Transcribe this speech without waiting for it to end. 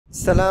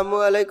Assalamu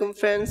alaikum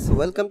friends,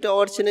 welcome to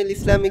our channel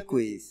Islamic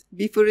Quiz.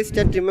 Before we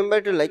start, remember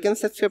to like and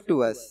subscribe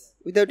to us.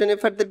 Without any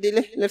further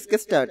delay, let's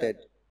get started.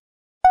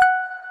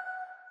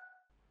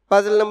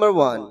 Puzzle number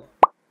 1.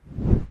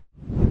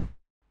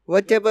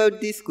 What about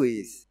this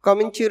quiz?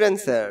 Comment your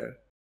answer.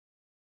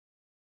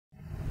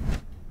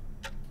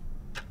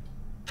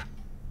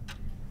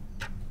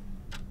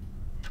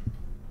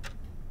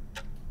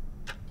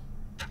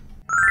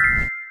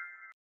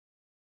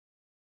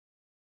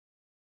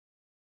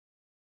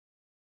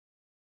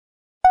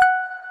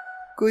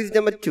 Quiz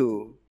number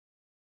 2.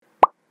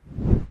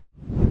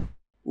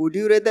 Would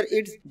you rather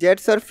eat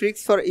jets or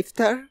freaks for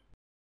iftar?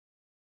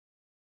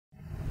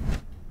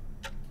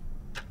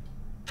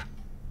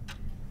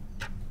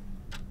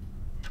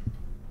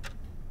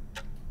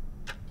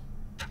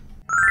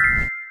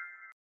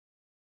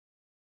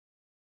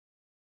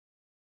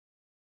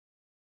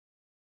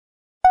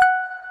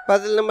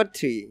 Puzzle number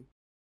 3.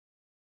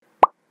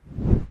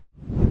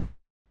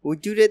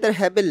 Would you rather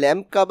have a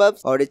lamb kebabs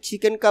or a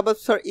chicken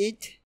kebabs for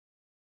eat?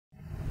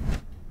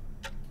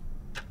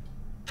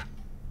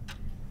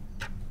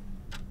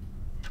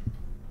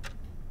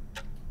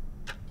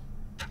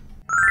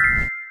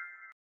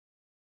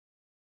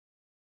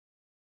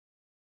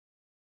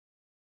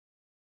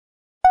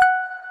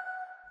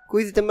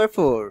 Quiz number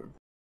 4.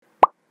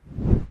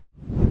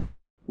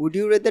 Would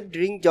you rather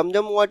drink Jam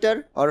Jam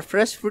water or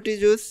fresh fruity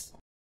juice?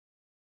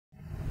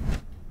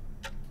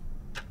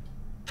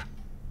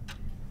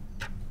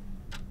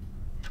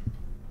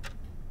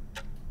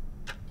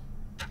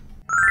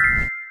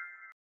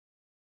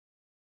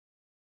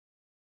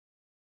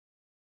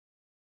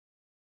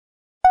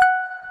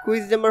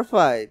 Quiz number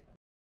 5.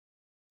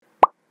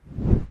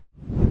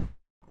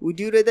 Would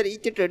you rather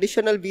eat a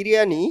traditional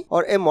biryani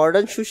or a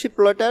modern sushi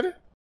platter?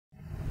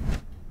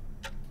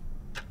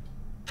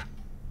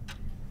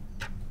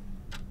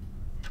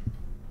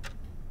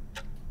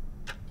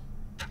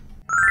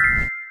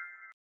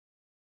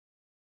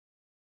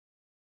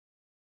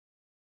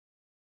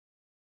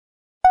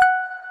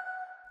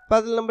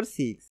 Puzzle number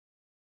 6.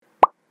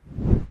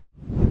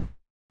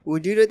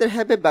 Would you rather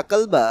have a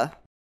bakalba?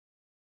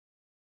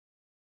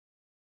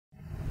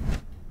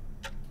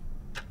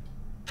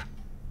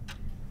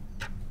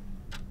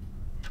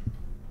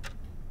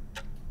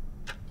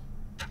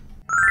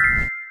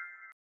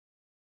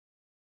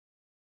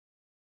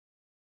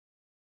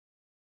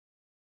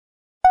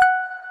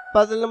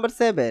 Puzzle number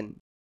 7.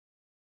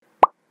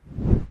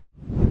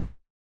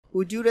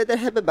 Would you rather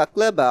have a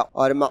baklava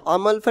or a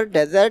ma'amal for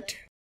dessert?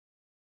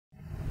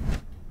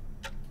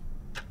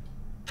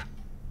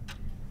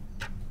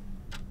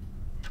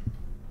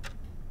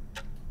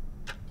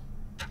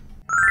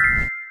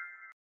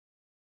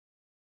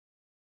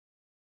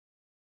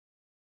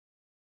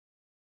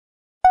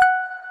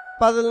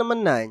 Puzzle number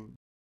 9.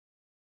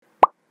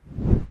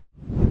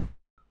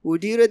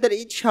 Would you rather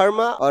eat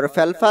shawarma or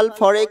falafel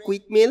for a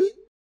quick meal?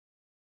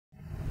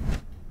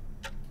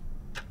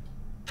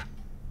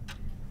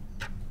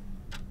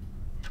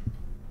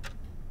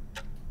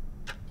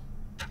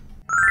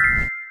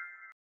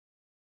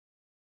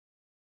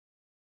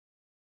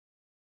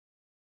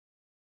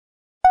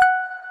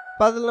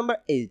 Puzzle number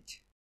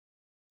 8.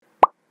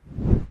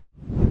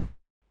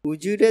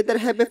 Would you rather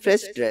have a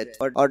fresh dates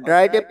or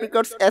dried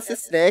apricots as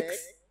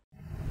snacks?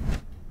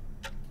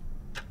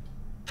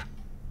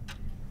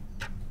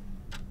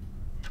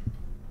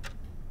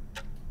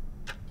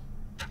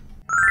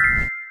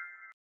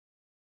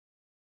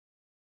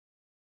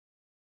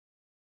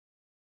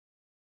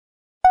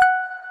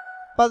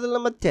 Puzzle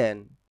number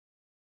 10.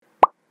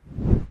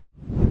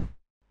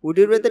 Would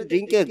you rather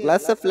drink a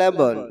glass of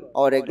lemon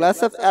or a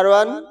glass of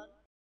Arwan?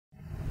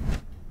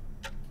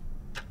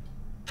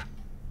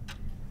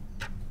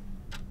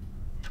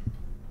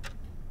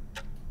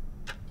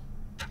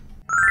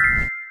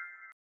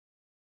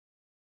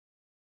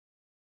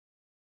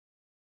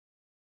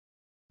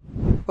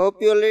 Hope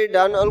you already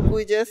done all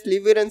quizzes.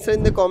 Leave your answer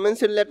in the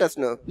comments and let us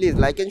know. Please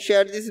like and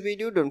share this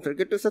video. Don't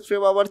forget to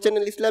subscribe our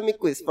channel Islamic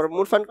Quiz for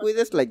more fun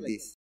quizzes like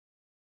this.